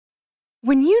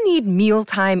When you need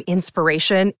mealtime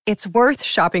inspiration, it's worth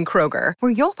shopping Kroger,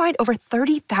 where you'll find over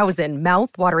 30,000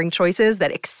 mouth-watering choices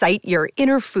that excite your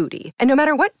inner foodie. And no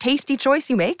matter what tasty choice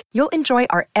you make, you'll enjoy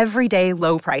our everyday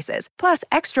low prices, plus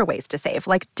extra ways to save,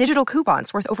 like digital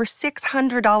coupons worth over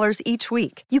 $600 each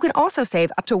week. You can also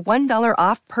save up to $1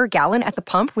 off per gallon at the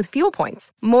pump with fuel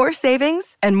points. More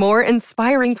savings and more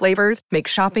inspiring flavors make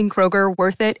shopping Kroger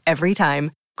worth it every time.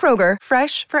 Kroger,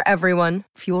 fresh for everyone.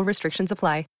 Fuel restrictions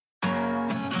apply.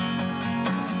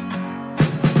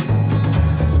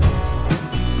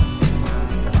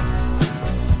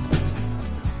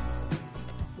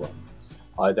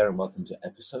 Hi there and welcome to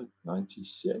episode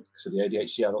 96 of the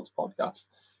ADHD Adults podcast.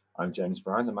 I'm James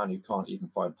Brown, the man who can't even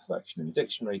find perfection in the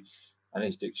dictionary, and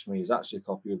his dictionary is actually a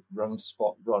copy of Run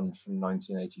Spot Run from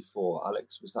 1984.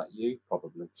 Alex, was that you?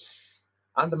 Probably.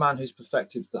 And the man who's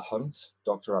perfected The Hunt,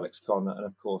 Dr. Alex Connor, and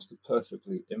of course the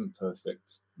perfectly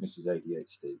imperfect Mrs.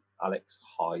 ADHD. Alex,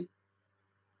 hi.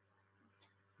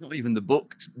 Not even the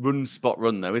book Run Spot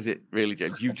Run though, is it really,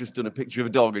 James? You've just done a picture of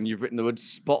a dog and you've written the word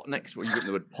spot next to it. You've written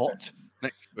the word pot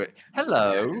next to it.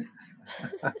 Hello.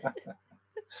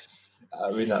 I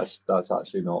mean, that's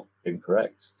actually not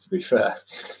incorrect, to be fair.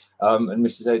 And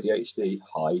Mrs. ADHD,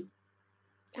 hi.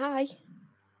 Hi.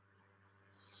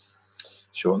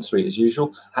 Short and sweet as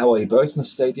usual. How are you both,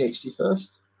 Mrs. ADHD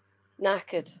first?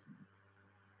 Knackered.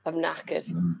 I'm knackered.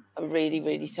 I'm really,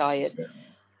 really tired. Yeah.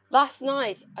 Last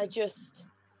night, I just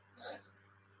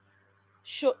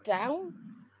shut down.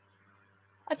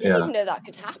 I didn't even know that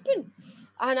could happen.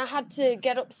 And I had to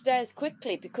get upstairs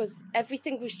quickly because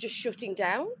everything was just shutting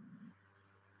down.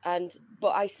 But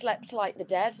I slept like the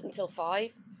dead until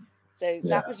 5. So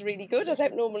that was really good. I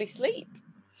don't normally sleep.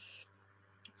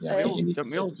 Yeah, don't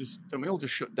we all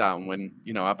just shut down when,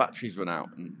 you know, our batteries run out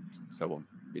and so on?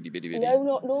 Biddy. No,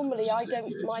 not normally. I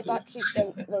don't. My batteries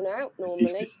don't run out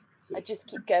normally. I just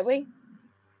keep going.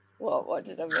 What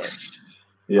did I miss?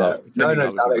 Yeah,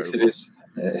 no, Alex, it is.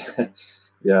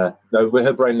 Yeah, no,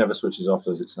 her brain never switches off,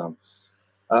 does it, Sam?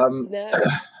 No.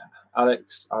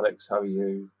 Alex, how are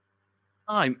you?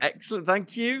 I'm excellent,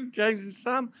 thank you, James and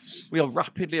Sam. We are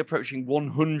rapidly approaching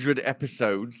 100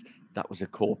 episodes. That was a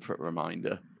corporate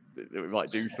reminder that we might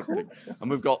do something.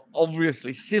 And we've got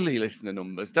obviously silly listener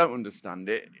numbers, don't understand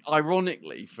it.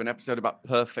 Ironically, for an episode about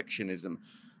perfectionism,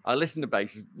 our listener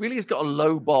base really has got a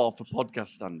low bar for podcast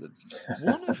standards,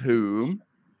 one of whom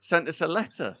sent us a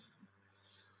letter.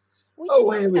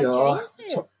 Here we are.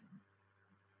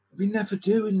 We never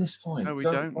do in this point. No, we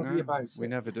don't worry about it. We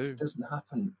never do. It doesn't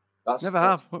happen. Never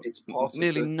have. It's part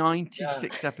nearly of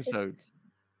 96 episodes.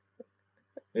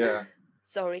 Yeah.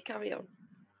 Sorry, carry on.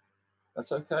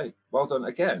 That's okay. Well done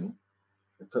again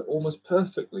for almost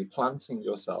perfectly planting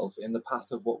yourself in the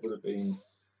path of what would have been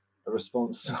a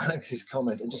response to Alex's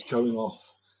comment and just going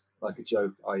off like a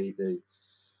joke, IED.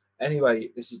 Anyway,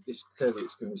 this clearly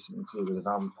it's going to be something to do with a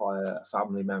vampire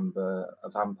family member,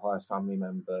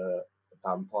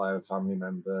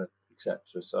 etc.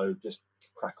 So just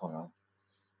crack on out.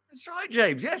 That's right,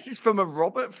 James. Yes, it's from a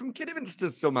Robert from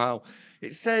Kidderminster somehow.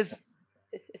 It says,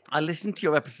 I listened to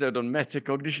your episode on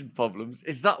metacognition problems.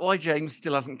 Is that why James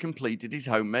still hasn't completed his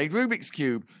homemade Rubik's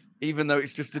Cube, even though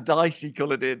it's just a dice he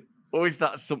coloured in? Or is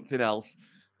that something else?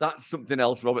 That's something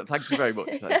else, Robert. Thank you very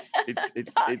much.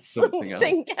 It's something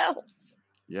else.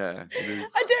 Yeah, it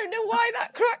is. I don't know why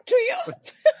that cracked me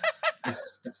up.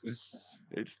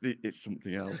 It's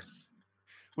something else.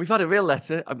 We've had a real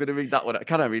letter. I'm going to read that one.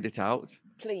 Can I read it out?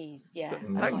 Please, yeah.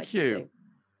 Thank you.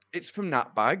 It's from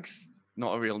Natbags.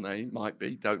 Not a real name. Might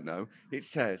be. Don't know. It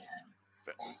says,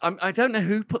 I don't know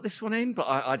who put this one in, but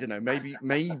I don't know.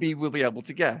 Maybe we'll be able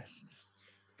to guess.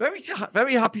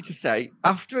 Very happy to say,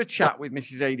 after a chat with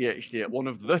Mrs. ADHD at one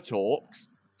of the talks,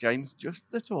 James, just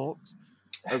the talks,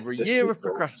 over a year of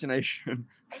procrastination,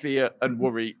 fear, and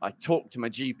worry, I talked to my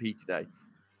GP today.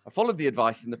 I followed the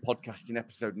advice in the podcast in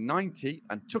episode 90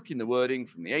 and took in the wording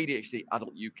from the ADHD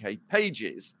Adult UK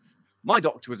pages. My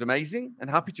doctor was amazing and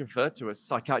happy to refer to a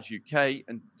Psychiatry UK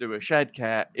and do a shared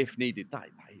care if needed. That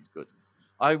is good.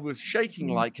 I was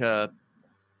shaking like a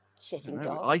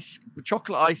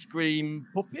chocolate ice cream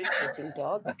puppy. Shitting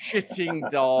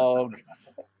dog.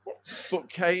 But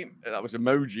that was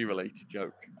emoji related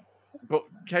joke. But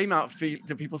came out feeling,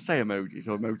 do people say emojis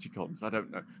or emoticons? I don't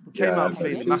know. But came out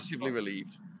feeling massively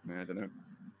relieved. I don't know.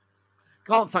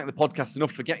 Can't thank the podcast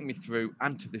enough for getting me through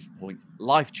and to this point,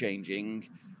 life-changing.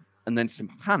 And then some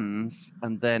hands,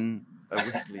 and then a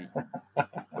whistly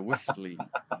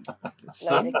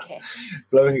blowing a kiss.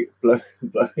 Blowing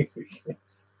a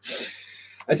kiss.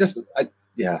 I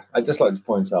just like to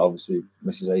point out, obviously,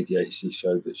 Mrs. ADHD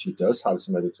showed that she does have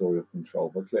some editorial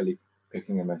control, but clearly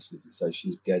picking a message that says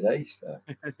she's dead ace there.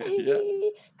 Yeah.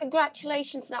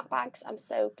 Congratulations, Snapbags. I'm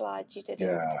so glad you did it.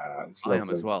 Yeah, it's I lovely. am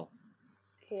as well.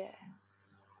 Yeah.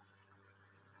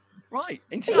 Right,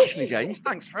 internationally, James,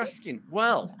 thanks for asking.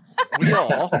 Well, we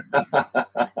are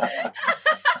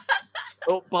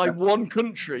up by one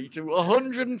country to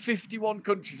 151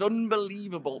 countries.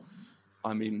 Unbelievable.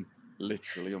 I mean,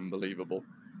 literally unbelievable.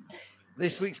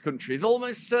 This week's country is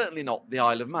almost certainly not the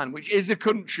Isle of Man, which is a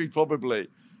country probably,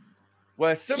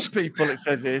 where some people, it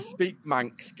says here, speak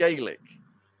Manx Gaelic.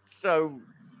 So,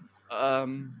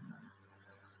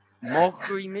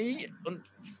 Moghrimi and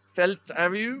Felt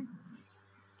Ariu,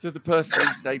 to the person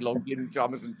who stayed logged into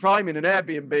Amazon Prime in an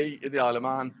Airbnb in the Isle of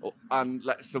Man and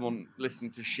let someone listen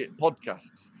to shit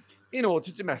podcasts in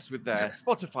order to mess with their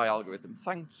Spotify algorithm.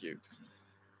 Thank you.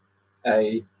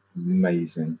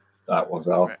 Amazing. That was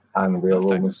Al. Right. And we are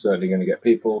Perfect. almost certainly going to get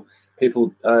people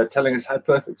telling us how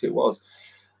perfect it was.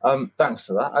 Thanks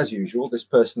to that, as usual, this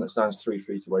person that stands 3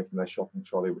 feet away from their shopping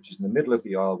trolley, which is in the middle of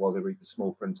the aisle while they read the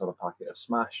small print on a packet of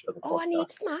Smash of the podcast. Oh, I need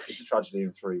It's a Smash. tragedy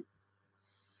in three.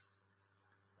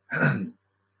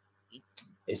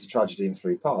 It's a tragedy in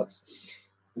 3 parts.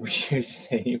 We used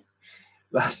the theme.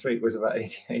 Last week was about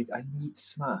 88. I need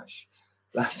Smash.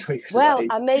 Last week was Well,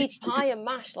 about I made 88. pie and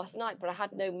mash last night, but I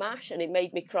had no mash, and it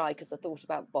made me cry because I thought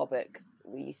about Bobbit, because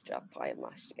we used to have pie and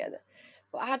mash together.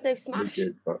 But I had no We Smash.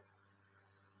 did, but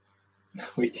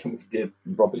we did.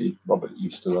 Robert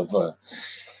used to love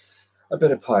a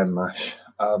bit of pie and mash.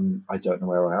 I don't know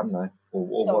where I am now or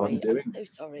what I'm doing. I'm so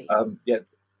sorry. Yeah,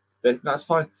 that's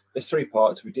fine. There's 3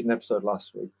 parts. We did an episode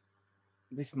last week.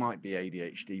 This might be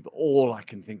ADHD, but all I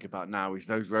can think about now is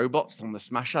those robots on the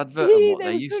Smash advert and what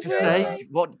they used to say.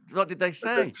 What did they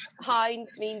say?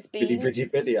 Heinz means Biddy, beans. biddy,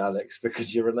 biddy, Alex,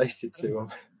 because you're related to him.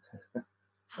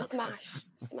 Smash.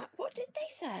 What did they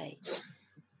say?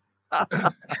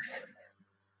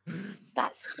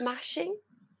 That's smashing.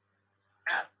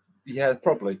 Yeah,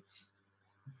 probably.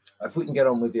 If we can get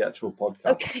on with the actual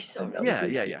podcast. Okay, sorry.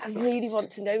 Yeah. I really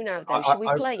want to know now, though. Shall we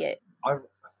play it?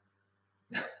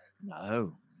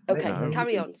 No. Okay, No.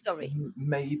 carry on. Sorry.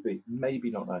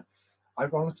 Maybe not now.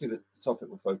 Ironically, the topic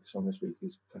we'll focus on this week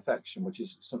is perfection, which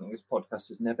is something this podcast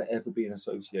has never ever been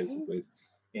associated with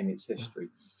in its history.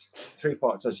 3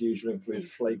 parts, as usual, include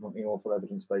flagrantly awful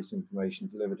evidence-based information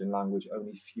delivered in language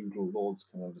only feudal lords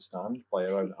can understand by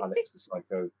our own Alex the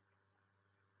Psycho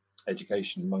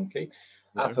Education Monkey.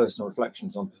 Our personal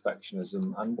reflections on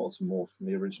perfectionism and what's more from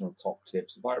the original top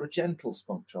tips via a gentle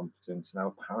spunk trumpeting to now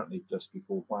apparently just be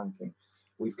called wanking.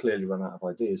 We've clearly run out of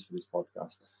ideas for this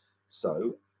podcast.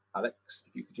 So, Alex,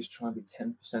 if you could just try and be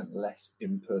 10% less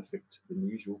imperfect than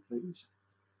usual, please.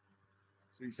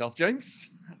 Suit yourself, James.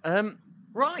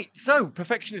 Right, so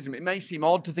perfectionism. It may seem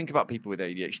odd to think about people with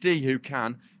ADHD who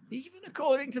can, even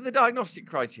according to the diagnostic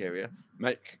criteria,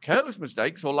 make careless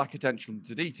mistakes or lack attention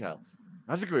to detail.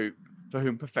 As a group, for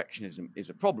whom perfectionism is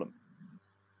a problem.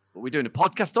 But we're doing a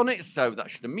podcast on it, so that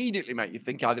should immediately make you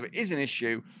think either it is an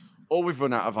issue or we've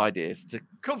run out of ideas to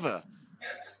cover.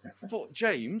 I thought,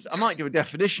 James, I might do a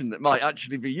definition that might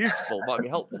actually be useful, might be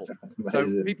helpful.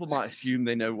 So people might assume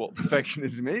they know what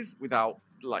perfectionism is without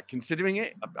considering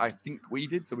it. I think we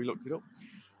did, so we looked it up.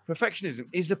 Perfectionism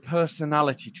is a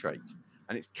personality trait,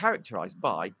 and it's characterized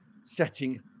by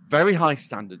setting very high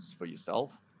standards for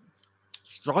yourself,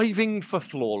 striving for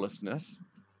flawlessness,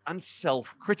 and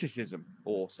self-criticism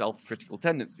or self-critical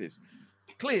tendencies.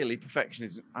 Clearly,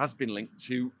 perfectionism has been linked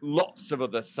to lots of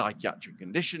other psychiatric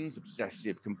conditions: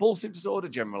 obsessive compulsive disorder,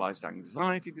 generalized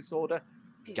anxiety disorder,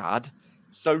 GAD,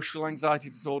 social anxiety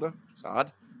disorder,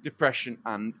 SAD, depression,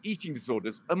 and eating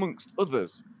disorders, amongst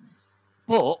others.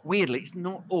 But weirdly, it's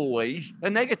not always a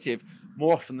negative.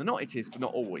 More often than not, it is, but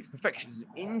not always. Perfectionism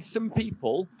in some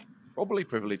people, probably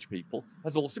privileged people,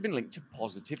 has also been linked to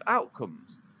positive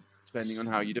outcomes, depending on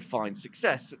how you define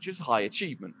success, such as high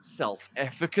achievement,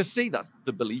 self-efficacy, that's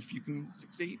the belief you can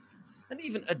succeed, and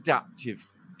even adaptive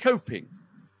coping.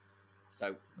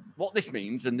 So what this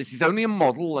means, and this is only a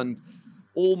model, and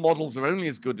all models are only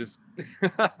as good as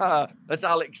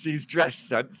Alex's dress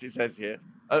sense, it says here.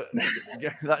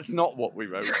 That's not what we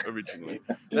wrote originally.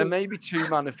 There may be 2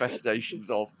 manifestations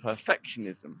of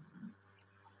perfectionism: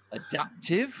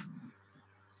 adaptive,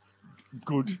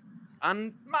 good,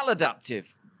 and maladaptive,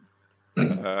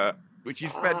 which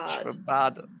is French for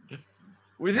bad.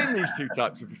 Within these 2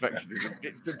 types of perfectionism,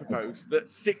 it's been proposed that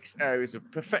 6 areas of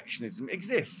perfectionism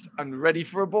exist. And ready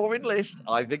for a boring list?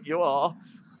 I think you are.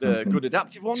 The good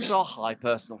adaptive ones are high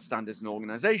personal standards and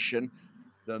organization.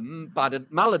 The bad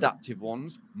maladaptive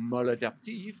ones,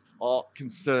 maladaptive, are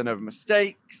concern over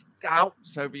mistakes,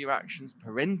 doubts over your actions,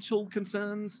 parental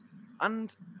concerns,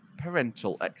 and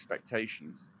parental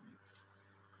expectations.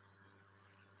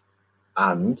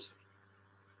 And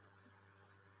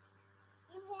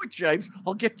All right, James,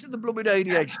 I'll get to the blooming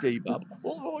ADHD, Bob.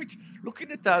 All right,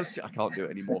 looking at those, I can't do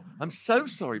it anymore. I'm so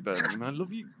sorry, Birmingham. I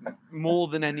love you more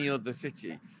than any other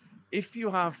city. If you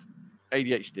have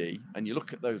ADHD and you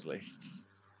look at those lists,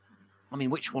 I mean,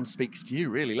 which one speaks to you,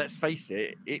 really? Let's face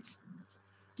it, it's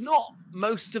not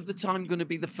most of the time going to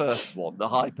be the first one, the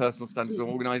high personal standards of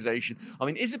organisation. I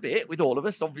mean, is a bit with all of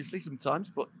us, obviously, sometimes,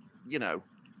 but, you know,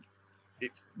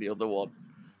 it's the other one.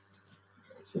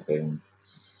 it's the thing.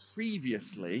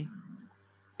 Previously,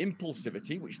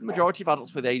 impulsivity, which the majority of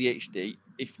adults with ADHD,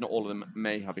 if not all of them,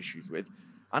 may have issues with,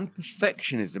 and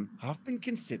perfectionism have been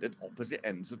considered opposite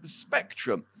ends of the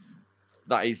spectrum.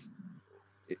 That is,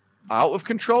 out of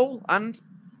control and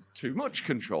too much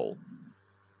control.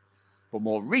 But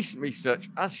more recent research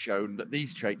has shown that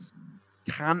these traits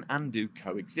can and do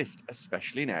coexist,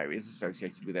 especially in areas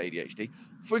associated with ADHD.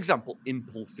 For example,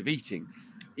 impulsive eating.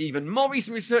 Even more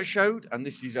recent research showed, and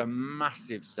this is a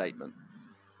massive statement,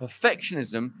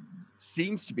 perfectionism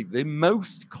seems to be the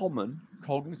most common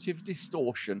cognitive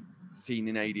distortion seen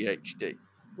in ADHD.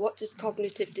 What does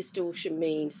cognitive distortion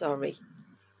mean? Sorry.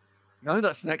 No,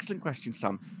 that's an excellent question,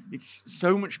 Sam. It's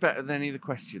so much better than any of the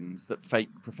questions that fake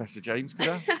Professor James could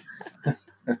ask.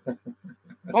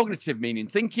 Cognitive meaning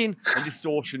thinking, and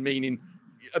distortion meaning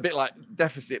a bit like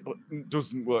deficit, but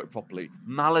doesn't work properly.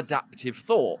 Maladaptive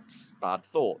thoughts, bad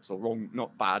thoughts, or wrong,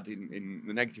 not bad in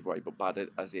the negative way, but bad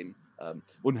as in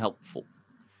unhelpful.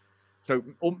 So,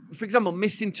 for example,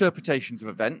 misinterpretations of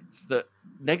events that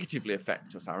negatively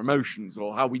affect us, our emotions,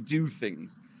 or how we do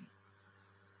things.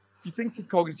 If you think of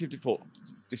cognitive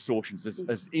distortions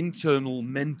as internal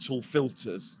mental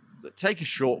filters that take a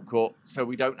shortcut so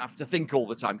we don't have to think all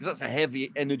the time, because that's a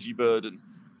heavy energy burden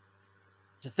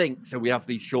to think. So we have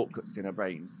these shortcuts in our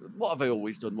brains. What have I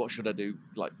always done? What should I do?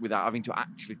 Like, without having to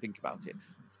actually think about it.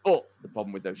 But the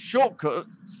problem with those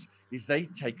shortcuts is they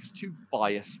take us to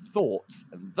biased thoughts,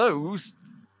 and those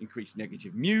increase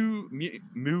negative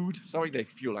mood. They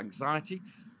fuel anxiety,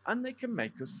 and they can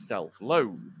make us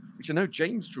self-loathe, which I know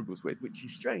James struggles with, which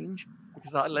is strange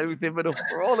because I loathe him enough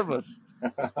for all of us.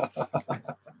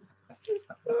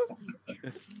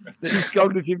 These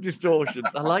cognitive distortions.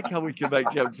 I like how we can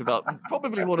make jokes about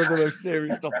probably one of the most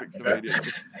serious topics of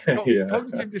ADHD.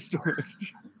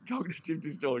 Cognitive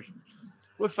distortions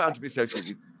were found to be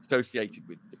associated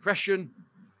with depression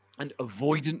and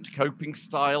avoidant coping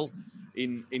style.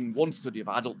 In one study of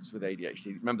adults with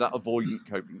ADHD, remember that avoidant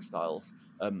coping styles,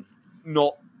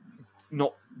 not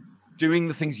doing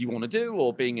the things you want to do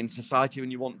or being in society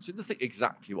when you want to,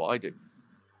 exactly what I do.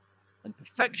 And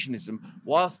perfectionism,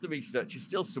 whilst the research is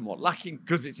still somewhat lacking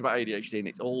because it's about ADHD and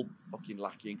it's all fucking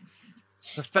lacking,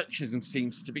 perfectionism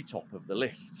seems to be top of the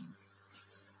list.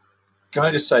 Can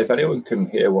I just say, if anyone can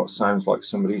hear what sounds like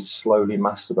somebody slowly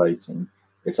masturbating,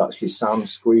 it's actually Sam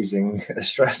squeezing a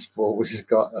stress ball which has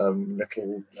got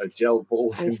little gel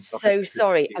balls inside. I'm so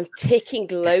sorry. I'm ticking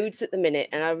loads at the minute,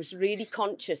 and I was really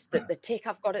conscious that the tick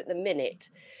I've got at the minute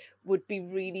would be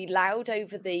really loud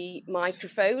over the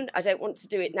microphone. I don't want to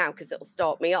do it now because it'll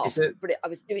start me off. But I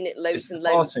was doing it loads and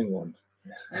loads. Farting one?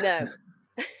 No.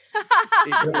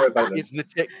 Is the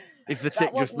tick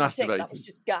just masturbating? That was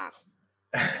just gas.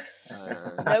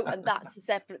 No, and that's a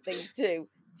separate thing too.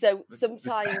 So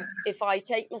sometimes if I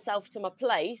take myself to my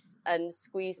place and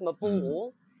squeeze my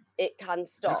ball, it can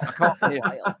stop for a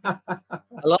while. I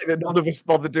like that none of us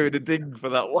bothered doing a ding for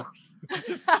that one. That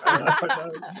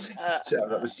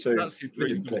was too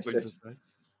implicit.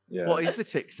 Yeah. What is the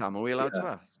tick, Sam? Are we allowed to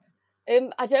ask?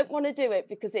 I don't want to do it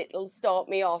because it'll start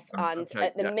me off, and okay,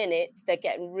 at the minute they're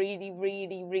getting really,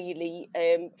 really, really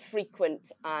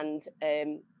frequent and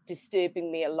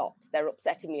disturbing me a lot. They're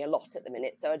upsetting me a lot at the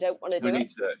minute, so I don't want to do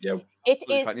it. It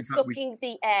is sucking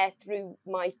the air through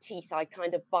my teeth. I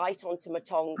kind of bite onto my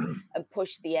tongue and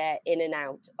push the air in and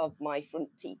out of my front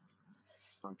teeth.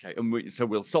 Okay, and so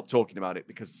we'll stop talking about it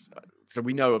because so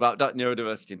we know about that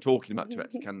neurodiversity, and talking about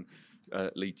Tourette's can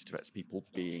lead to Tourette's people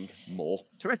being more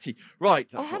Tourette-y. Right,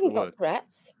 that's I haven't got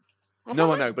Tourette's.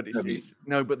 No, I know, but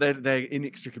but they're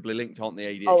inextricably linked, aren't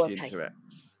they? ADHD and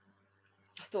Tourette's.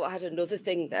 I thought I had another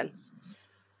thing then.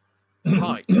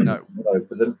 Right, no.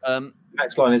 But the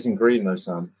next line isn't green though,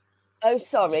 Sam. Oh,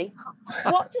 sorry.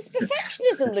 What does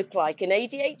perfectionism look like in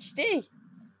ADHD?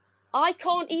 I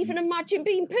can't even imagine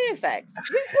being perfect.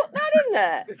 Who put that in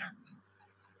there?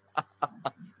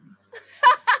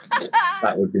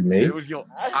 That would be me. It was your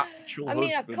actual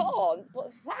husband. I can't,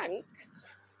 but thanks.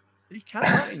 You can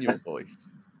that in your voice.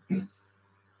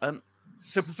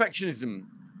 So perfectionism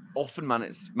often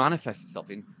manifests itself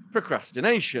in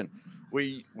procrastination.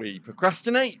 We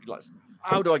procrastinate. Like,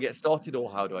 how do I get started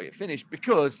or how do I get finished?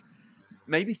 Because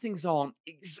maybe things aren't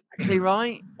exactly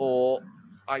right, or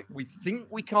we think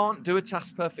we can't do a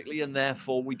task perfectly, and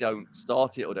therefore we don't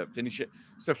start it or don't finish it.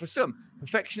 So for some,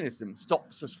 perfectionism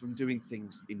stops us from doing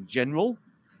things in general.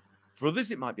 For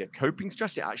others, it might be a coping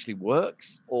strategy. It actually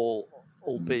works, or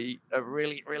be a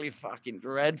really, really fucking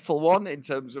dreadful one in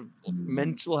terms of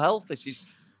mental health. This is,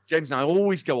 James and I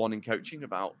always go on in coaching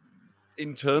about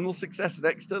internal success and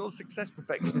external success.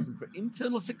 Perfectionism for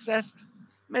internal success,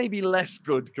 maybe less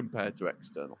good compared to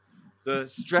external. The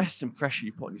stress and pressure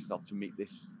you put on yourself to meet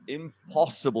this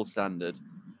impossible standard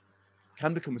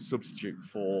can become a substitute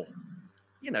for,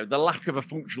 the lack of a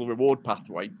functional reward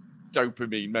pathway.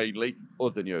 Dopamine mainly,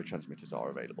 other neurotransmitters are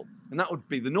available. And that would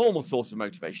be the normal source of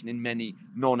motivation in many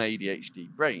non-ADHD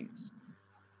brains.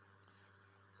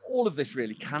 So all of this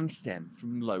really can stem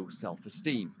from low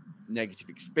self-esteem, negative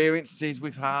experiences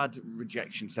we've had,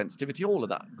 rejection sensitivity, all of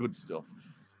that good stuff.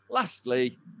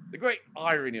 Lastly, the great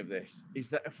irony of this is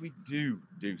that if we do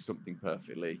something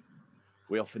perfectly,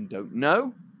 we often don't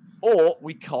know, or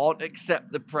we can't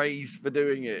accept the praise for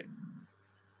doing it.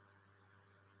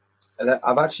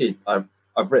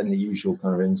 I've written the usual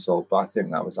kind of insult, but I think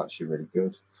that was actually really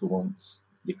good for once.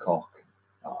 You cock.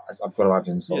 I've got to add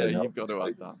insult. Yeah, you've got to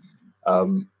add that.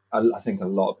 I think a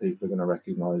lot of people are going to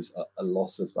recognise a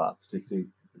lot of that, particularly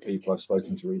the people I've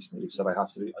spoken to recently who've said I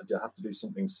have to do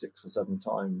something 6 or 7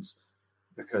 times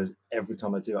because every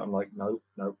time I do it, I'm like, no,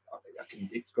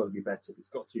 it's got to be better. It's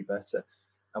got to be better.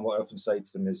 And what I often say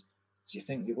to them is, do you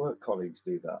think your work colleagues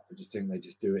do that? Or do you think they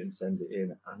just do it and send it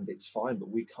in and it's fine? But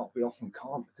we often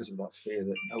can't because of that fear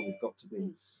that, no, we've got to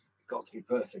be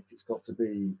perfect. It's got to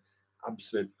be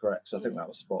absolutely correct. So I think that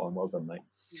was spot on. Well done, mate.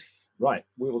 Right,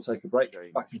 we will take a break.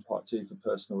 Back in part 2 for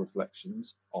personal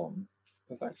reflections on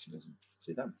perfectionism.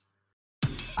 See you then.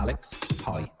 Alex,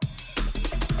 hi.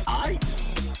 Aight.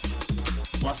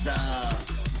 What's up?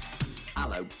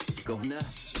 Hello, Governor.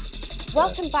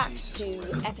 Welcome back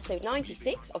to episode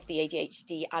 96 of the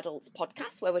ADHD Adults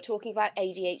podcast, where we're talking about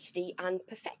ADHD and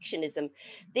perfectionism.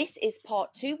 This is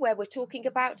part 2, where we're talking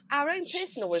about our own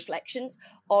personal reflections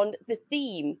on the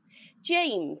theme.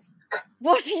 James,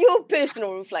 what are your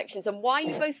personal reflections and why are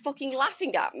you both fucking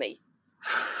laughing at me?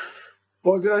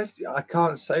 What did I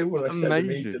can't say what I said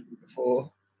amazing.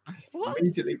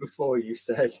 Immediately before you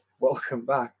said, welcome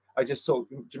back. I just thought,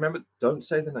 do you remember, don't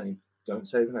say the name, but do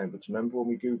you remember when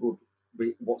we Googled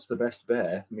what's the best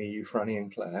bear, me, you, Franny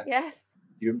and Claire? Yes.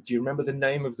 Do you remember the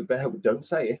name of the bear? Don't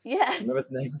say it. Yes. Do you remember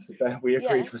the name of the bear we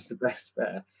agreed was the best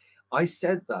bear? I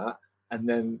said that, and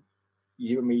then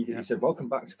you immediately said, welcome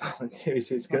back to part 2.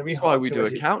 So it's going to be hard. That's why we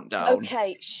do a countdown.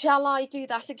 Okay, shall I do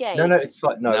that again? No, it's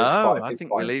fine. No, it's fine. I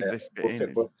think we leave this bit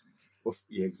in.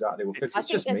 Yeah, exactly. We'll fix it. I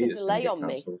think there's a delay on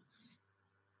me.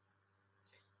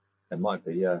 It might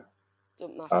be, yeah.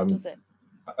 Doesn't matter, does it?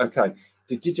 Okay.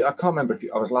 Did you? I can't remember if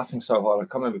I was laughing so hard. I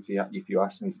can't remember if you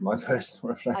asked me for my personal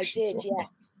reflections. I did, yeah.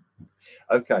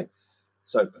 Okay.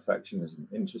 So perfectionism.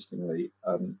 Interestingly,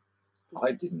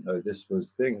 I didn't know this was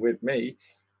a thing with me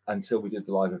until we did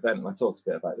the live event. And I talked a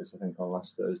bit about this, I think, on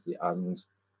last Thursday, and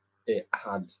it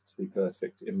had to be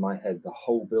perfect in my head. The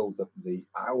whole build-up, the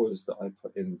hours that I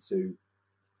put into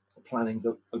planning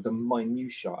the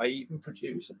minutiae. I even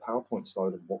produced a PowerPoint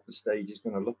slide of what the stage is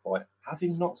going to look like,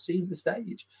 having not seen the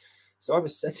stage. So I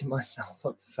was setting myself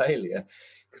up for failure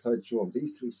because I'd drawn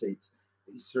these 3 seats,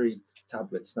 these 3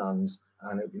 tablet stands,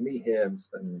 and it would be me here and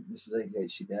Mrs.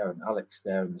 ADHD there and Alex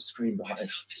there and the screen behind.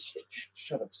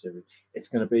 Shut up, Siri. It's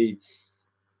going to be,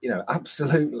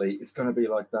 absolutely, it's going to be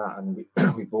like that. And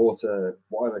we bought a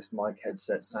wireless mic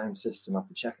headset sound system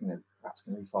after checking it. That's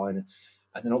going to be fine.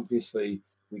 And then obviously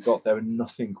we got there and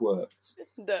nothing worked.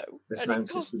 No, the sound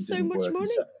system didn't work. So much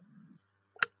money.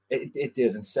 It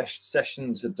did, and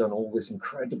Sessions had done all this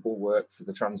incredible work for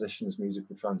the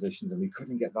musical transitions, and we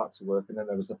couldn't get that to work. And then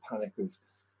there was the panic of,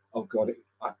 oh God,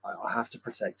 I have to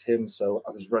protect him. So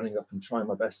I was running up and trying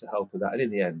my best to help with that. And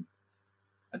in the end,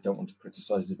 I don't want to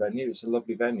criticise the venue. It's a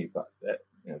lovely venue, but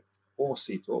all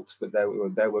sea talks. But there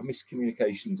were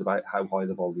miscommunications about how high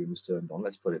the volume was turned on.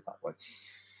 Let's put it that way.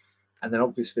 And then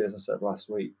obviously, as I said last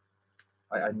week,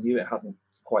 I knew it hadn't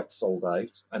quite sold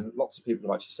out, and lots of people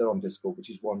have actually said on Discord, which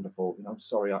is wonderful, I'm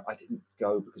sorry, I didn't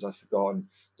go because I forgot, and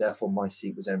therefore my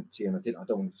seat was empty, and I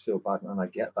don't want to feel bad, and I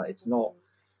get that. It's not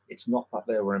that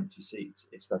there were empty seats,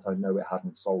 it's that I know it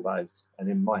hadn't sold out, and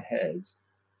in my head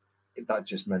that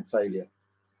just meant failure.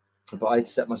 But I'd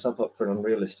set myself up for an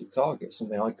unrealistic target,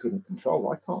 something I couldn't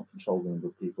control. I can't control the number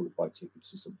of people that buy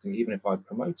tickets to something. Even if I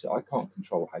promote it, I can't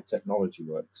control how technology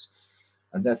works,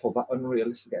 and therefore that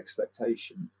unrealistic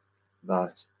expectation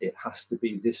that it has to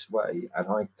be this way, and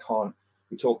I can't.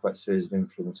 We talk about spheres of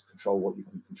influence, control what you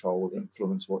can control,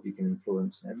 influence what you can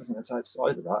influence, and everything that's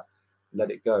outside of that,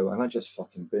 let it go. And I just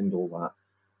fucking binned all that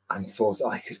and thought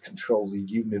I could control the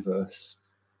universe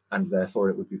and therefore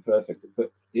it would be perfect.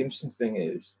 But the interesting thing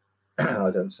is,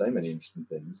 I don't say many interesting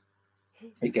things,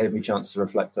 it gave me a chance to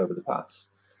reflect over the past.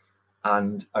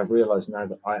 And I've realized now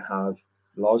that I have,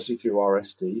 largely through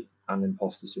RSD and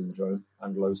imposter syndrome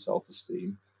and low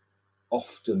self-esteem,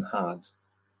 often had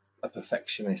a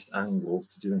perfectionist angle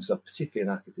to doing stuff, particularly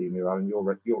in academia. And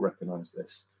you'll recognize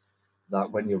this,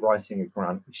 that when you're writing a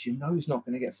grant, which you know is not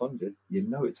going to get funded, you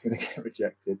know it's going to get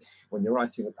rejected. When you're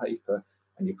writing a paper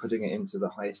and you're putting it into the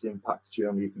highest impact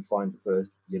journal you can find at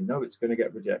first, you know it's going to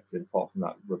get rejected, apart from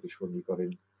that rubbish one you got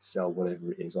in Cell,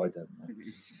 whatever it is, I don't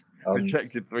know.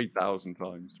 Rejected 3,000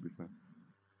 times, to be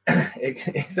fair.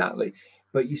 Exactly.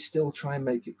 But you still try and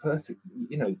make it perfect.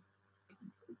 You know,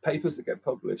 papers that get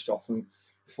published, often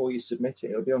before you submit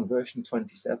it, it'll be on version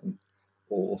 27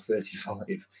 or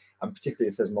 35, and particularly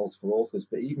if there's multiple authors.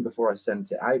 But even before I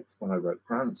sent it out, when I wrote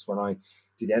grants, when I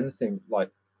did anything like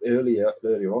earlier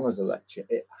on as a lecture,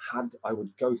 I would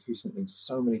go through something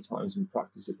so many times and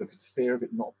practice it, because the fear of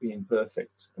it not being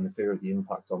perfect and the fear of the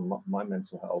impact on my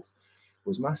mental health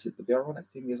was massive. But the ironic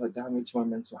thing is I damaged my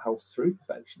mental health through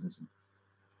perfectionism,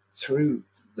 through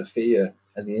the fear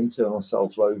and the internal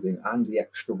self-loathing and the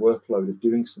extra workload of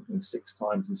doing something 6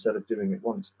 times instead of doing it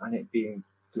once and it being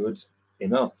good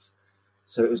enough.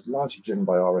 So it was largely driven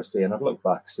by RSD. And I've looked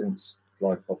back since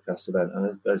live podcast event,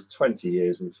 and there's 20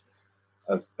 years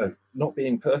of not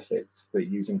being perfect, but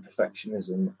using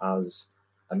perfectionism as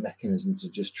a mechanism to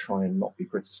just try and not be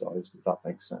criticized, if that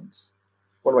makes sense.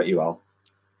 What about you, Al?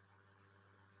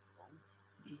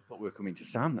 I thought we were coming to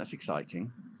Sam. That's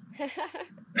exciting.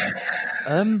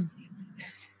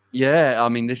 Yeah, I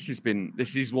mean, this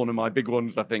is one of my big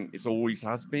ones. I think it always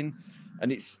has been,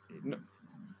 and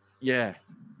yeah.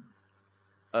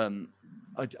 I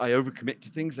overcommit to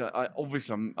things.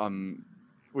 Obviously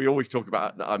we always talk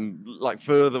about that I'm like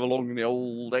further along the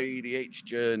old ADHD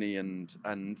journey, and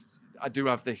I do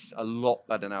have this a lot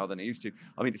better now than I used to.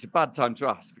 I mean, it's a bad time to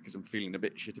ask because I'm feeling a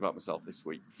bit shit about myself this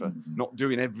week for not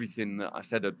doing everything that I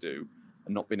said I'd do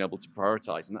and not being able to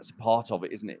prioritize. And that's a part of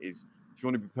it, isn't it? Is if you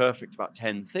want to be perfect about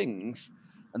 10 things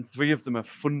and 3 of them are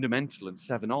fundamental and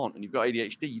 7 aren't, and you've got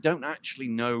ADHD, you don't actually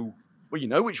know, well, you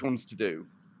know which ones to do,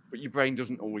 but your brain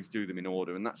doesn't always do them in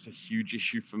order. And that's a huge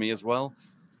issue for me as well.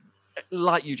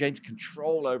 Like you, James,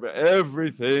 control over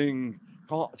everything,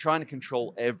 trying to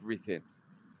control everything.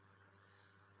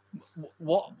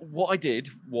 What I did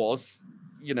was,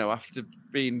 after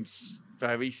being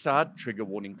very sad, trigger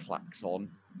warning clacks on,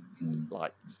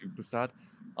 like super sad,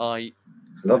 I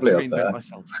had to reinvent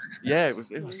myself. Yeah, it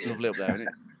was lovely up there, isn't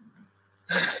it?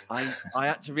 I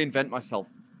had to reinvent myself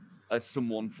as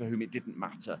someone for whom it didn't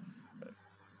matter.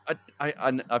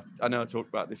 I know I talked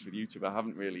about this with you two, but I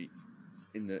haven't really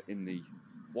in the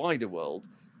wider world.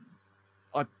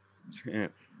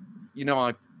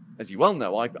 As you well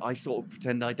know, I sort of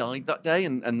pretend I died that day,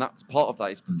 and that's part of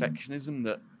that is perfectionism,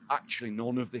 that actually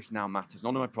none of this now matters.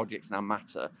 None of my projects now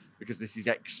matter because this is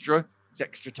extra. It's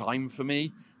extra time for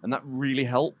me, and that really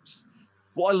helps.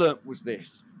 What I learned was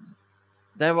this: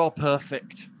 there are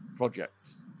perfect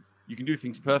projects. You can do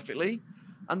things perfectly,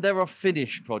 and there are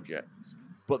finished projects,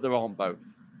 but there aren't both.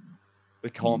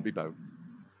 There can't be both.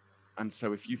 And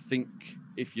so if you're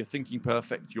thinking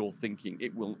perfect, you're thinking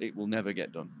it will never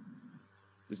get done.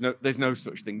 There's no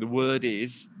such thing. The word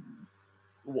is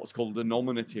what's called the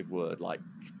nominative word, like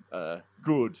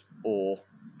good or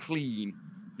clean.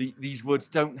 These words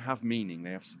don't have meaning.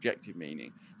 They have subjective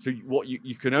meaning. So what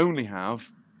you can only have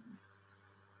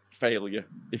failure.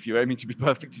 If you're aiming to be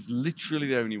perfect, is literally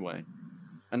the only way.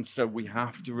 And so we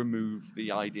have to remove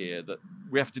the idea that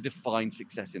we have to define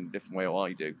success in a different way, or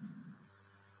I do.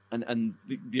 And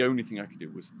the only thing I could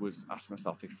do was ask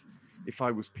myself if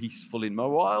I was peaceful in my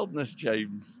wildness,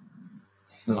 James.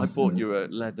 I bought you a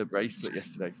leather bracelet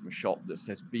yesterday from a shop that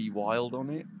says "Be Wild" on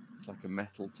it. It's like a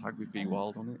metal tag with "Be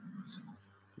Wild" on it.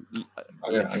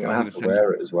 I'm gonna have to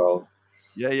wear it as well.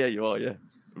 Yeah, you are. Yeah,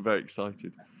 I'm very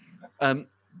excited.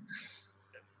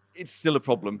 It's still a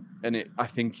problem, and I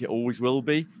think it always will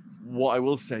be. What I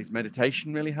will say is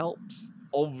meditation really helps.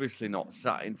 Obviously not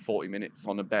sat in 40 minutes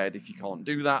on a bed if you can't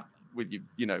do that with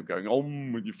your, going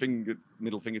on with your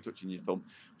middle finger touching your thumb,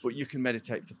 but you can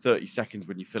meditate for 30 seconds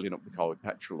when you're filling up the car with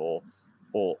petrol,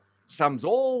 or Sam's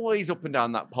always up and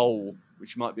down that pole,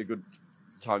 which might be a good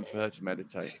time for her to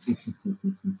meditate.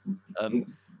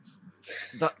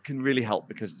 That can really help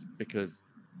because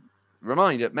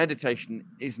reminder, meditation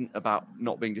isn't about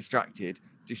not being distracted.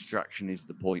 Distraction is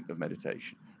the point of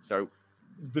meditation. So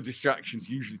the distractions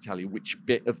usually tell you which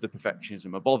bit of the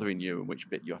perfectionism are bothering you and which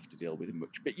bit you have to deal with and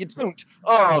which bit you don't.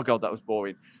 Oh, God, that was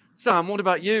boring. Sam, what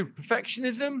about you?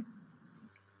 Perfectionism?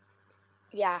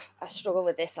 Yeah, I struggle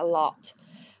with this a lot.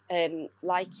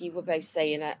 Like you were both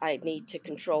saying, I need to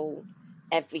control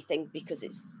everything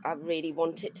because I really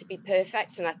want it to be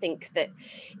perfect. And I think that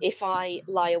if I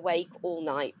lie awake all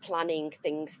night planning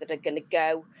things that are going to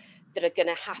go, that are going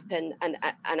to happen, and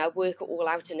I work it all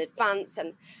out in advance,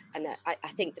 and I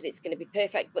think that it's going to be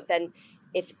perfect. But then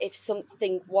if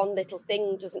one little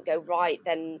thing doesn't go right,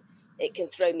 then it can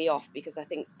throw me off because I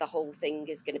think the whole thing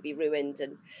is going to be ruined.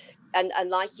 And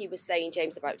like you were saying,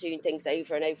 James, about doing things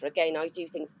over and over again, I do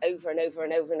things over and over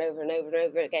and over and over and over and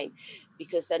over again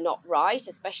because they're not right,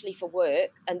 especially for work.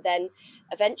 And then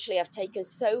eventually I've taken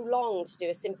so long to do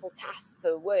a simple task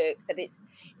for work that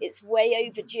it's way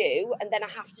overdue, and then I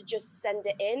have to just send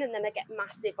it in, and then I get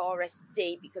massive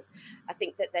RSD because I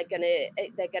think that they're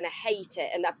gonna hate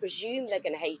it, and I presume they're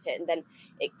gonna hate it, and then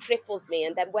it cripples me.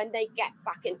 And then when they get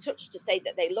back in touch to say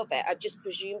that they love it, I just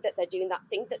presume that they're doing that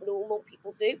thing that normal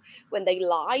people do when they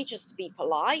lie just to be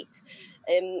polite.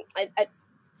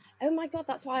 Oh my God,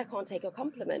 that's why I can't take a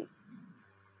compliment,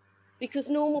 because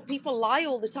normal people lie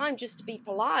all the time just to be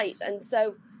polite. And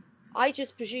so I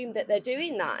just presume that they're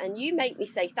doing that, and you make me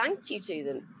say thank you to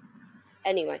them.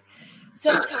 Anyway,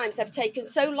 sometimes I've taken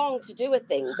so long to do a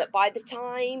thing that by the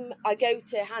time I go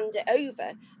to hand it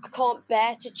over, I can't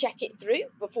bear to check it through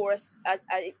before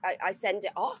I send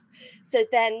it off. So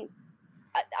then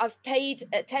I've paid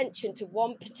attention to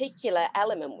one particular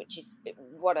element, which is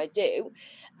what I do,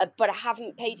 but I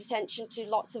haven't paid attention to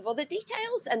lots of other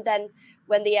details. And then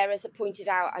when the errors are pointed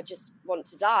out, I just want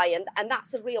to die. And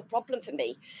that's a real problem for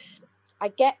me. I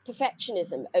get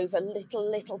perfectionism over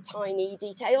little tiny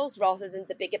details rather than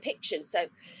the bigger picture.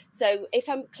 So if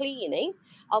I'm cleaning,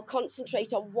 I'll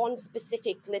concentrate on one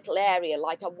specific little area.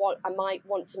 Like I might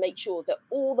want to make sure that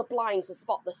all the blinds are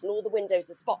spotless and all the windows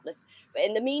are spotless. But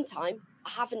in the meantime, I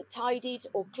haven't tidied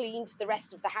or cleaned the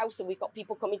rest of the house, and we've got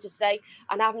people coming to stay,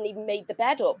 and I haven't even made the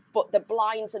bed up, but the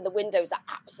blinds and the windows are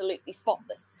absolutely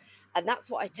spotless. And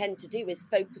that's what I tend to do, is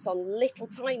focus on little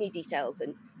tiny details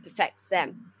and perfect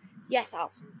them. Yes,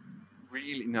 Al.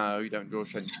 Really? No, you don't draw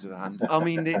attention to the hand. I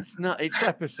mean, it's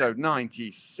episode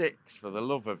 96, for the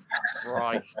love of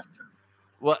Christ.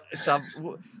 What, Sam,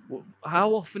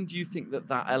 how often do you think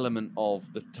that element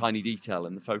of the tiny detail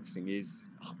and the focusing is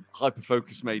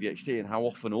hyper-focused from ADHD, and how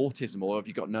often autism, or have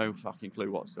you got no fucking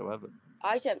clue whatsoever?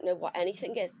 I don't know what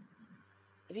anything is.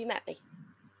 Have you met me?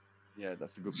 Yeah,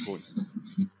 that's a good point.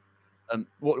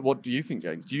 What do you think,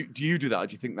 James? Do you do that, or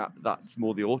do you think that's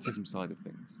more the autism side of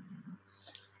things?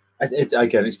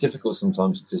 Again, it's difficult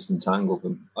sometimes to disentangle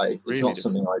them. It's really not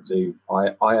something I do.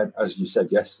 I, as you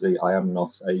said yesterday, I am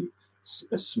not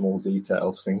a small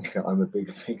detail thinker. I'm a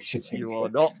big picture thinker. You are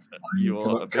not.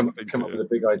 Come up with a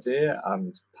big idea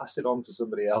and pass it on to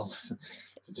somebody else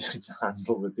to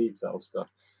handle the detail stuff.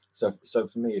 So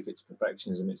for me, if it's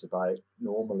perfectionism, it's about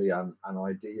normally an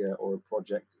idea or a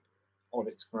project on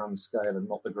its grand scale and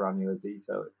not the granular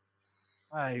detail.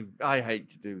 I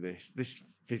hate to do this. This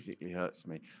physically hurts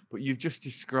me. But you've just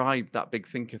described that big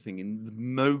thinker thing in the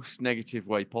most negative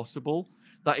way possible.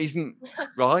 That isn't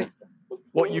right.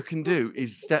 What you can do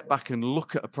is step back and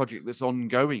look at a project that's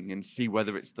ongoing and see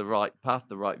whether it's the right path,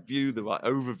 the right view, the right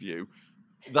overview.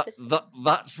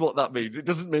 That's what that means. It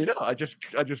doesn't mean I just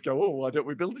go, oh, why don't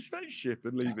we build a spaceship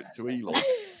and leave it to Elon?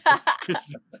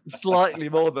 It's slightly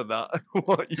more than that.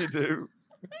 What you do.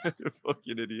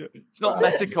 Fucking idiot. It's not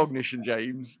metacognition,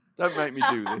 James. Don't make me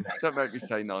do this. Don't make me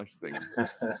say nice things.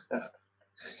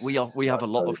 We have a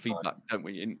lot of feedback, don't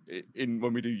we, in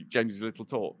when we do James's little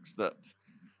talks, that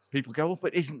people go, oh,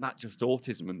 but isn't that just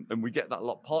autism? And we get that a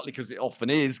lot, partly because it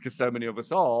often is, because so many of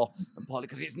us are, and partly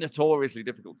because it's notoriously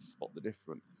difficult to spot the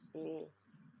difference.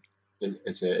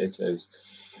 It is.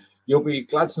 You'll be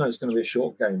glad to know it's going to be a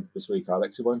short game this week,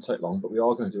 Alex. It won't take long, but we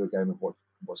are going to do a game of what's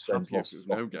James lost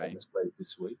no game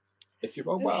this week. If you're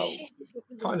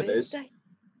kind of is.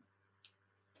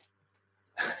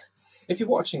 If you're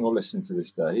watching or listening to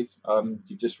this, Dave,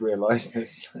 you've just realised that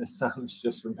Sam's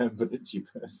just remembered it's your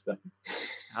birthday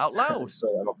out loud. So,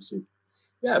 and obviously,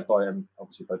 yeah, by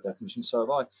definition, so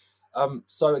have I.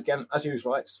 So again, as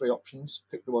usual, Alex, 3 options.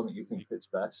 Pick the one that you think fits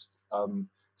best.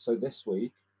 So this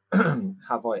week,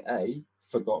 have I A,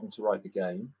 forgotten to write the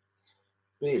game,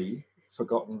 B,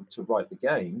 forgotten to write the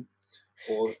game,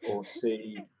 or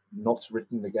C, not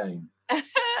written the game?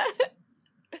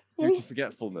 Due to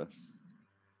forgetfulness.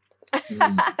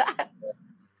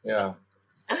 Yeah.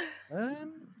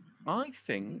 I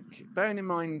think, bearing in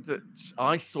mind that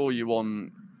I saw you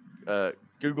on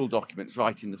Google Documents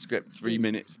writing the script 3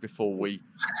 minutes before we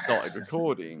started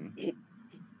recording,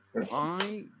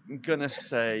 I'm gonna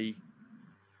say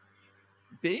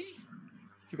B.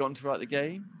 Forgotten to write the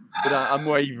game, but I'm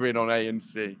wavering on A and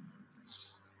C.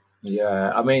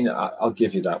 Yeah, I mean, I'll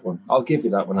give you that one. I'll give you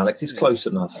that one, Alex. It's close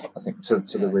enough, I think, to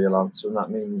the real answer, and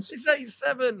that means It's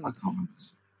 8-7. I can't remember.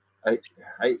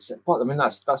 8-7. But I mean,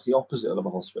 that's the opposite of a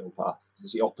hospital pass.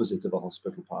 It's the opposite of a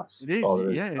hospital pass. It is,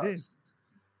 it is.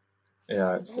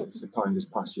 Yeah, it's the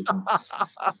kindest pass you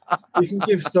can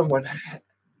give someone.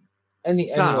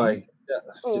 Anyway.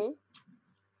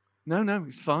 No,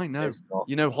 it's fine. No, It's not.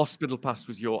 you know, hospital pass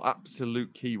was your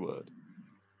absolute keyword.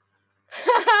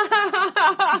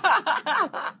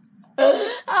 The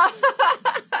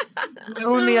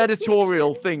only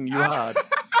editorial thing you had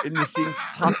in this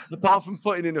entire, apart from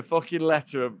putting in a fucking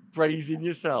letter praising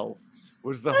yourself,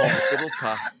 was the hospital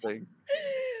pass thing.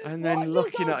 And then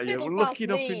looking at you,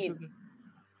 looking up into the,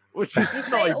 which is You not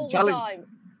say it even all the telling. time.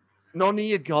 None of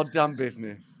your goddamn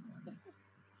business.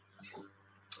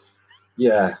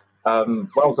 Yeah.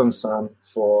 Well done, Sam,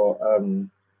 for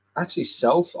actually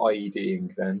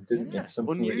self-IEDing then, didn't you?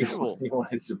 Something unusual. that you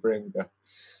wanted to bring.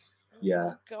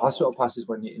 Yeah. God. Hospital passes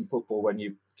when you in football, when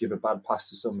you give a bad pass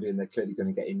to somebody and they're clearly going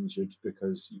to get injured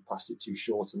because you passed it too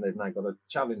short and they've now got to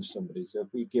challenge somebody. So if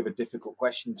we give a difficult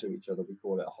question to each other, we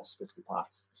call it a hospital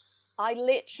pass. I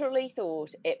literally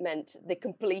thought it meant the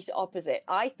complete opposite.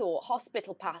 I thought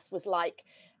hospital pass was like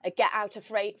a get out of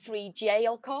free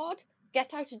jail card.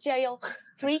 Get out of jail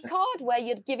free card where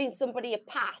you're giving somebody a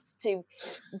pass to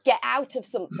get out of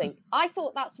something. I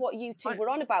thought that's what you two were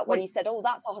on about when you said, oh,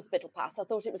 that's a hospital pass. I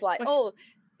thought it was like, oh,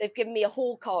 they've given me a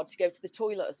hall card to go to the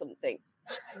toilet or something.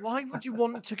 Why would you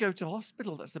want to go to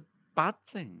hospital? That's a bad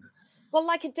thing. Well,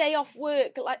 like a day off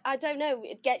work, like, I don't know,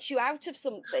 it gets you out of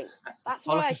something. That's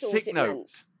what I thought it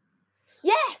meant.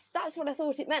 Yes, that's what I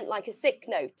thought it meant, like a sick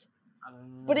note.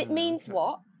 But it means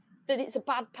what? That it's a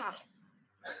bad pass.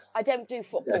 I don't do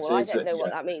football. I don't know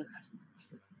what that means.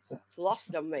 It's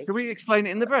lost on me. Can we explain it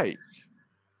in the break?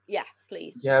 Yeah,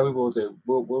 please. Yeah, we will do.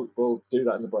 We'll do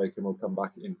that in the break, and we'll come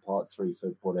back in part 3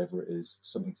 for whatever it is,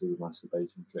 something to do with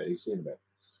masturbating. Clearly, see you in a bit.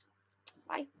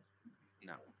 Bye.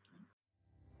 No.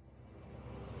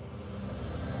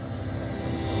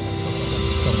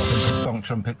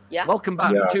 Trumpet. Yeah. Welcome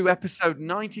back to episode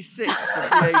 96 of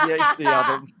the ADHD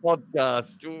Adults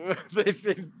podcast. This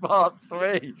is part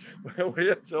 3, where we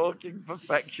are talking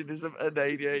perfectionism and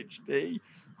ADHD.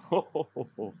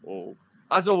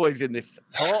 As always in this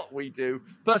part, we do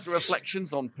personal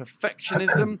reflections on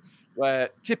perfectionism, where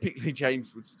typically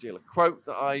James would steal a quote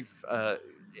that I've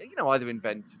either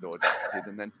invented or adapted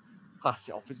and then pass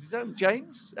it off as his own.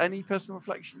 James, any personal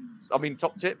reflections? I mean,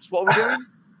 top tips. What are we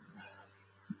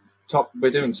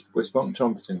doing? We're spunk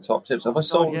trumpeting top tips. Have I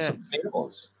stolen something of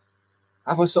yours?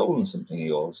 Have I stolen something of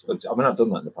yours? I mean, I've done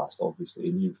that in the past, obviously,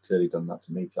 and you've clearly done that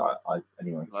to me too.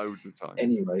 Anyway. Loads of times.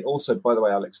 Anyway, also, by the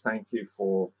way, Alex, thank you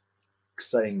for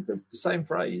saying the same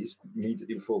phrase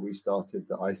immediately before we started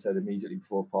that I said immediately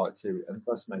before part 2, and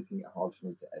thus making it hard for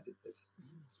me to edit this.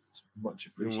 It's much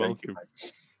appreciated. You're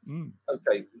welcome.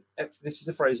 Okay, this is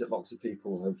a phrase that lots of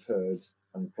people have heard,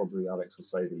 and probably Alex will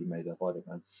say that he made up, I don't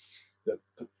know, that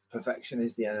perfection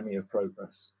is the enemy of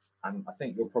progress. And I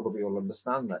think you'll probably all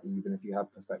understand that, even if you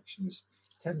have perfectionist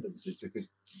tendencies, because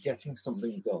getting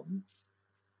something done,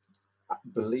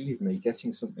 believe me,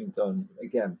 getting something done,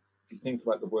 again, if you think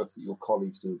about the work that your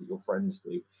colleagues do, that your friends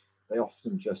do, they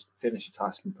often just finish a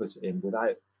task and put it in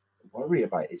without worry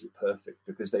about is it perfect,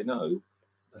 because they know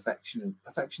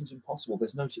perfection's impossible.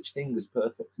 There's no such thing as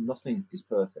perfect. Nothing is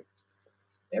perfect.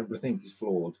 Everything is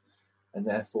flawed, and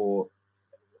therefore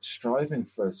striving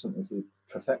for something to be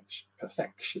perfect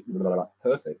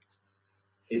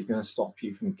is going to stop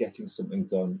you from getting something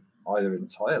done either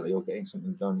entirely or getting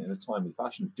something done in a timely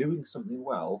fashion. Doing something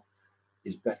well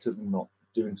is better than not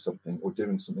doing something, or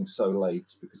doing something so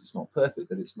late because it's not perfect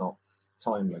that it's not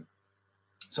timely.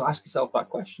 So ask yourself that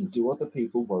question: do other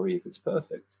people worry if it's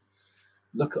perfect?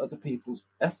 Look at other people's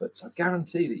efforts. I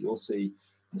guarantee that you'll see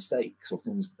mistakes or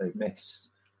things that they've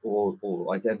missed,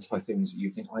 or identify things that you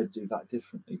think, I'd do that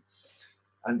differently.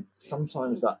 And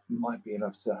sometimes that might be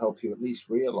enough to help you at least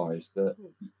realize that,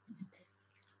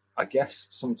 I guess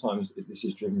sometimes this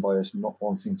is driven by us not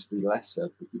wanting to be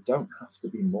lesser, but you don't have to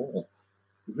be more.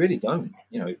 You really don't.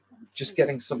 Just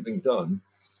getting something done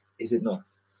is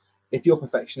enough. If your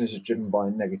perfectionism is driven by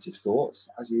negative thoughts,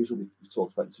 as usual, we've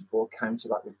talked about this before, counter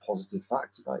that with positive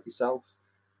facts about yourself,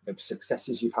 of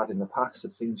successes you've had in the past,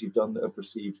 of things you've done that have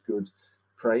received good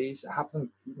praise, have them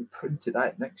even printed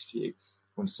out next to you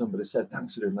when somebody said,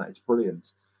 thanks for doing that, it's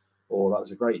brilliant, or that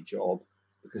was a great job,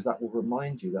 because that will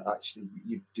remind you that actually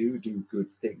you do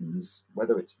good things,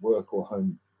 whether it's work or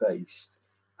home based,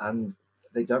 and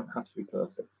they don't have to be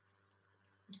perfect.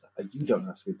 You don't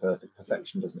have to be perfect.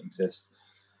 Perfection doesn't exist.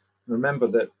 Remember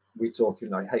that we're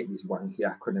talking, I hate these wanky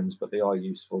acronyms, but they are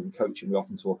useful. In coaching, we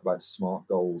often talk about SMART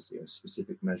goals,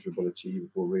 specific, measurable,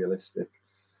 achievable, realistic,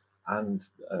 and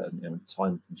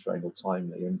time constrained or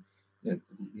timely. And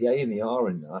the A and the R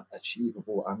in that,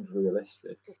 achievable and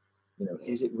realistic.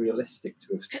 Is it realistic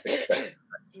to expect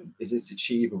perfection? Is it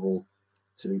achievable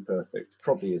to be perfect?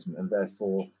 Probably isn't. And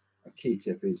therefore, a key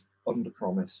tip is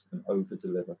under-promise and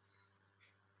over-deliver.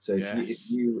 So if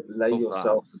you lay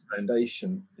yourself the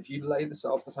foundation, if you lay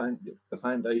the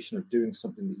foundation of doing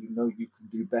something that you know you can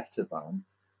do better than,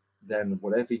 then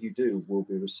whatever you do will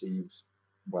be received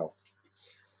well.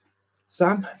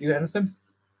 Sam, have you got anything?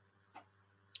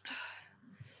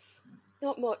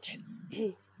 Not much.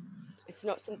 It's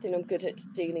not something I'm good at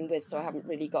dealing with, so I haven't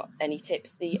really got any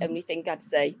tips. The only thing I'd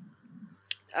say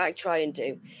I try and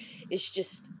do is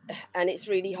just, and it's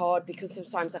really hard because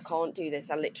sometimes I can't do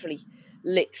this. I literally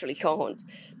can't.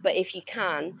 But if you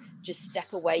can, just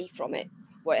step away from it,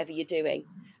 whatever you're doing,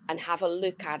 and have a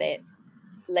look at it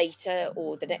later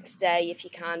or the next day if you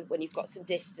can, when you've got some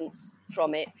distance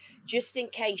from it, just in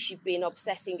case you've been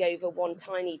obsessing over one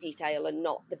tiny detail and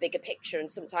not the bigger picture.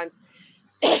 And sometimes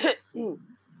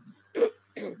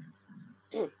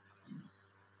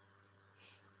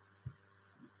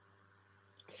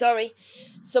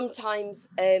sometimes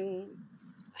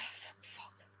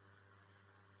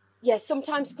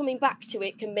sometimes coming back to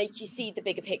it can make you see the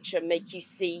bigger picture and make you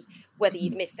see whether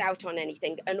you've missed out on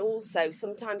anything. And also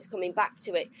sometimes coming back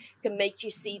to it can make you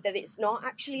see that it's not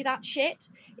actually that shit.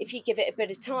 If you give it a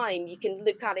bit of time, you can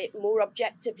look at it more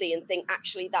objectively and think,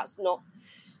 actually, that's not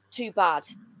too bad.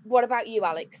 What about you,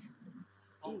 Alex?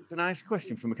 Can I ask a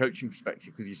question from a coaching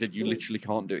perspective? Because you said you literally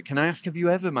can't do it. Can I ask, have you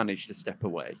ever managed to step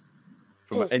away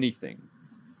from anything?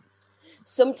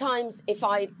 Sometimes if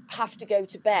I have to go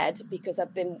to bed because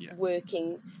I've been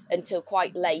working until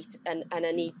quite late and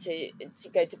I need to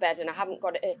go to bed and I haven't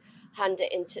got to hand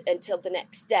it until the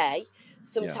next day,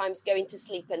 sometimes going to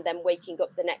sleep and then waking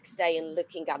up the next day and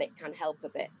looking at it can help a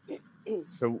bit.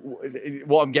 So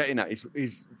what I'm getting at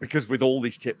is because with all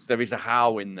these tips, there is a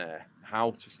how in there,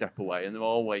 how to step away, and there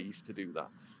are ways to do that.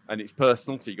 And it's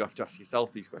personal, so you have to ask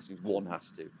yourself these questions. One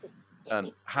has to.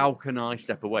 How can I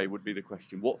step away would be the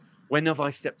question. When have I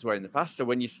stepped away in the past? So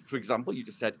when you, for example, you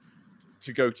just said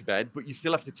to go to bed, but you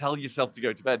still have to tell yourself to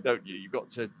go to bed, don't you? You've got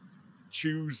to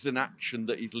choose an action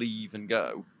that is leave and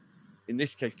go. In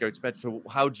this case, go to bed. So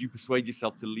how do you persuade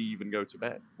yourself to leave and go to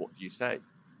bed? What do you say?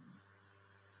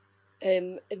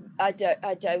 I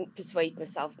don't persuade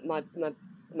myself.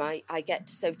 I get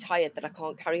so tired that I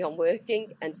can't carry on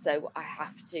working, and so I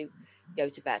have to go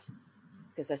to bed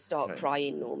because I start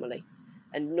crying normally.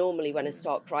 And normally when I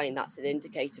start crying, that's an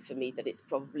indicator for me that it's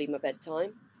probably my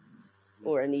bedtime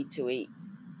or I need to eat.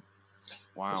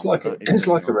 Wow. It's like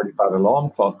a really bad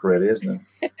alarm clock, really, isn't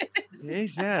it? It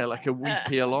is, yeah, like a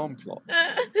weepy alarm clock.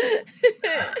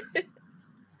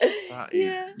 That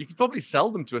is. You could probably sell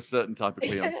them to a certain type of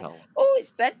clientele. Oh,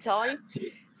 it's bedtime.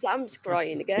 Sam's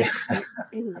crying again.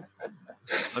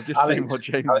 I've just seen what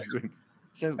James is doing.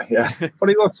 So, what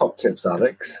are your top tips,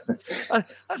 Alex?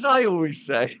 As I always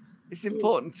say, it's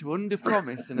important to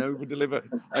under-promise and over-deliver.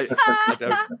 I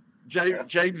don't.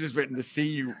 James has written the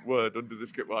C word under the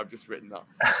script. Well, I've just written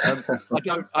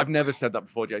that. I've never said that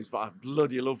before, James, but I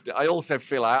bloody loved it. I also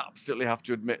feel I absolutely have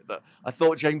to admit that I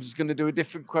thought James was going to do a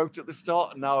different quote at the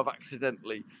start, and now I've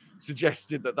accidentally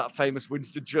suggested that famous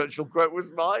Winston Churchill quote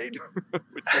was mine,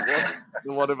 which it wasn't.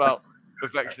 The one about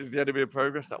perfection is the enemy of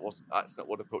progress. That's not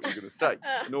what I thought you were going to say.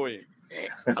 Annoying.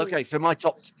 Okay, so my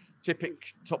top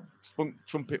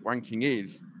trumpet ranking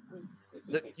is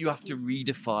that you have to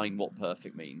redefine what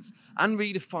perfect means and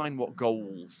redefine what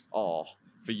goals are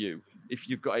for you. If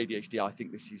you've got ADHD, I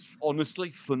think this is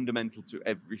honestly fundamental to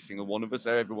every single one of us,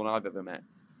 everyone I've ever met,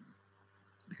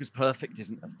 because perfect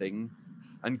isn't a thing,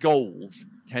 and goals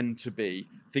tend to be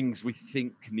things we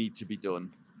think need to be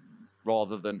done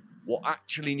rather than what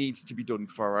actually needs to be done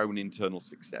for our own internal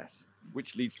success,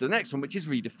 which leads to the next one, which is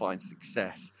redefine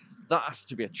success. That has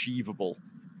to be achievable.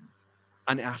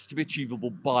 And it has to be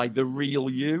achievable by the real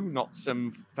you, not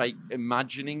some fake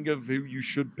imagining of who you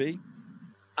should be.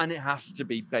 And it has to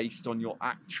be based on your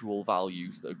actual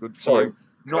values that are good for you.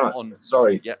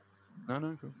 Sorry. Yeah.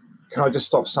 No, go. Can I just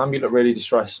stop? Sam, you look really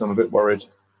distressed. I'm a bit worried.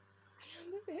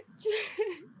 I'm a bit.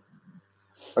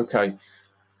 Okay.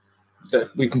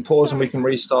 We can pause and we can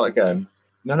restart again.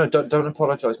 No, don't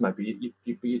apologise, mate. But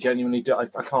you genuinely do. I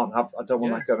can't have. I don't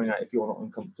want Yeah. that going out if you're not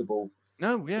uncomfortable.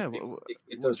 No, yeah.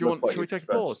 It does Do you look want? like Should we you're take a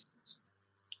stressed. pause?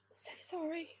 So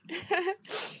sorry.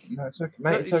 No, it's okay,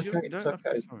 mate. It's okay. It's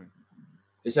okay. Sorry.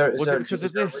 Is there? Was it because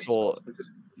of this or?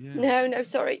 Yeah. No,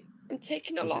 sorry. I'm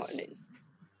taking a lot, and it's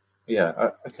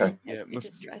okay. Yeah, gets me must-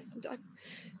 distressed sometimes.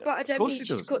 But I don't course need it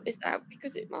you to does. cut this out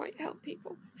because it might help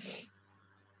people.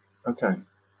 Okay.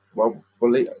 Well,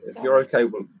 if you're okay,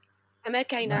 well, I'm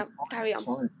okay now. Carry it's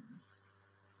on. fine.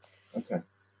 Okay.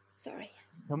 Sorry.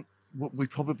 We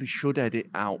probably should edit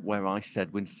out where I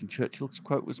said Winston Churchill's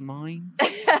quote was mine.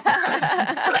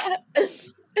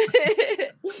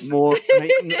 More,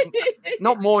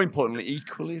 not more importantly,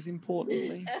 equally as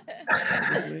importantly.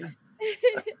 Probably.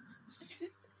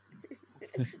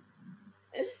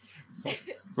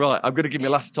 Right, I'm going to give you a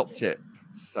last top tip,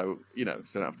 so so I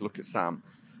don't have to look at Sam.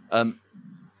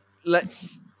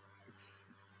 Let's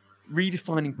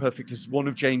redefining perfect as one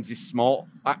of James's smart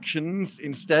actions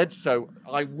instead. So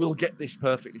I will get this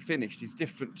perfectly finished is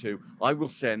different to I will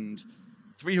send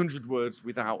 300 words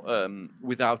without a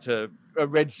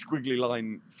red squiggly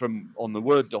line from on the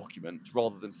Word document,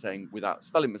 rather than saying without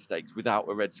spelling mistakes. Without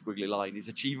a red squiggly line is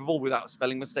achievable. Without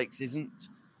spelling mistakes isn't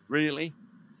really.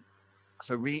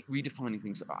 So redefining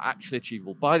things that are actually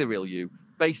achievable by the real you,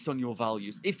 based on your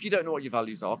values. If you don't know what your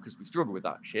values are, because we struggle with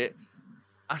that shit,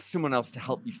 ask someone else to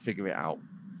help you figure it out,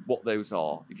 what those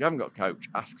are. If you haven't got a coach,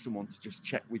 ask someone to just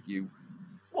check with you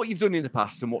what you've done in the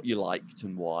past and what you liked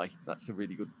and why. That's a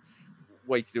really good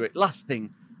way to do it. Last thing,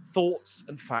 thoughts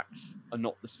and facts are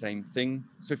not the same thing.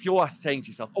 So if you're saying to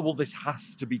yourself, oh, well, this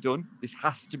has to be done,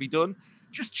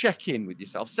 just check in with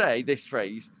yourself. Say this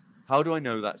phrase, how do I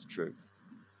know that's true?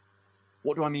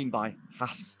 What do I mean by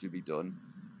has to be done?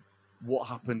 What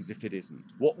happens if it isn't?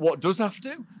 What does have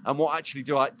to? And what actually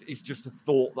is just a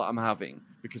thought that I'm having,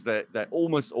 because they're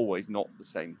almost always not the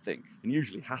same thing. And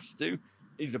usually has to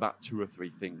is about 2 or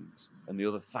 3 things. And the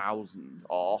other 1,000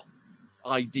 are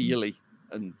ideally,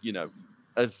 and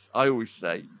as I always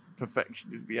say,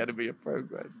 perfection is the enemy of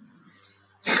progress.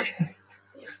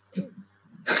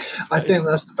 I think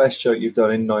that's the best joke you've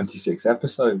done in 96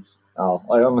 episodes, Al.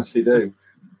 I honestly do.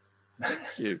 Thank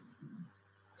you.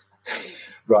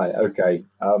 Right, okay.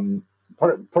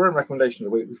 Product recommendation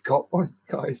of the week. We've got one,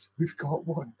 guys. We've got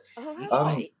one.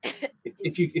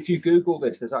 If you Google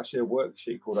this, there's actually a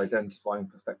worksheet called Identifying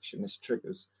Perfectionist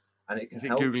Triggers, and it can Is it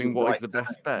help Googling you what is the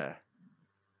best bear?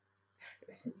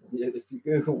 If you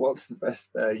Google what's the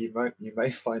best bear, you may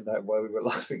find out why we were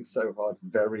laughing so hard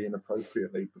very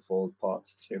inappropriately before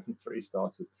parts 2 and 3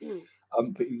 started.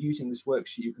 But using this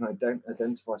worksheet, you can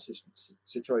identify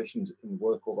situations in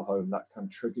work or the home that can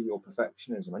trigger your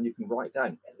perfectionism, and you can write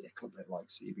down a little bit like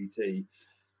CBT,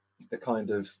 the kind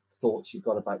of thoughts you've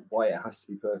got about why it has to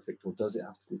be perfect, or does it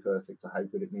have to be perfect, or how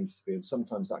good it needs to be, and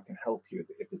sometimes that can help you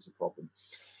if it's a problem.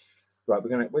 Right,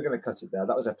 we're gonna cut it there.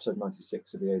 That was episode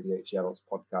 96 of the ADHD Adults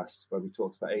podcast, where we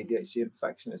talked about ADHD and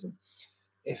perfectionism.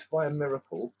 If by a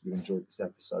miracle you enjoyed this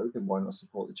episode, then why not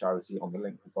support the charity on the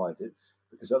link provided?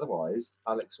 Because otherwise,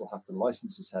 Alex will have to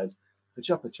license his head for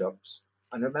Chupa Chups.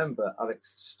 And remember,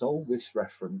 Alex stole this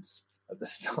reference at the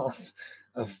start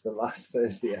of the last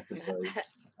Thursday episode.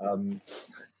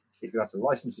 He's going to have to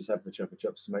license his head for Chupa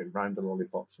Chups to make random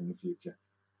lollipops in the future.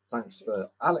 Thanks for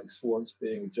Alex for once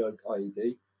being a joke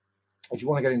IED. If you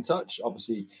want to get in touch,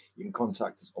 obviously you can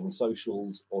contact us on the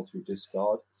socials or through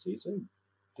Discord. See you soon.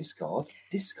 Discord.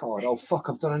 Oh fuck!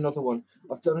 I've done another one.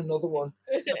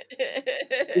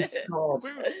 Discord.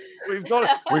 We've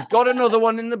got another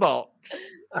one in the box.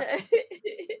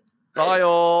 Bye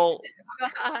all.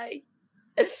 Bye.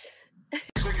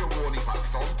 Trigger warning,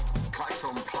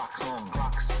 klaxon,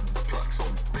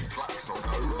 big klaxon.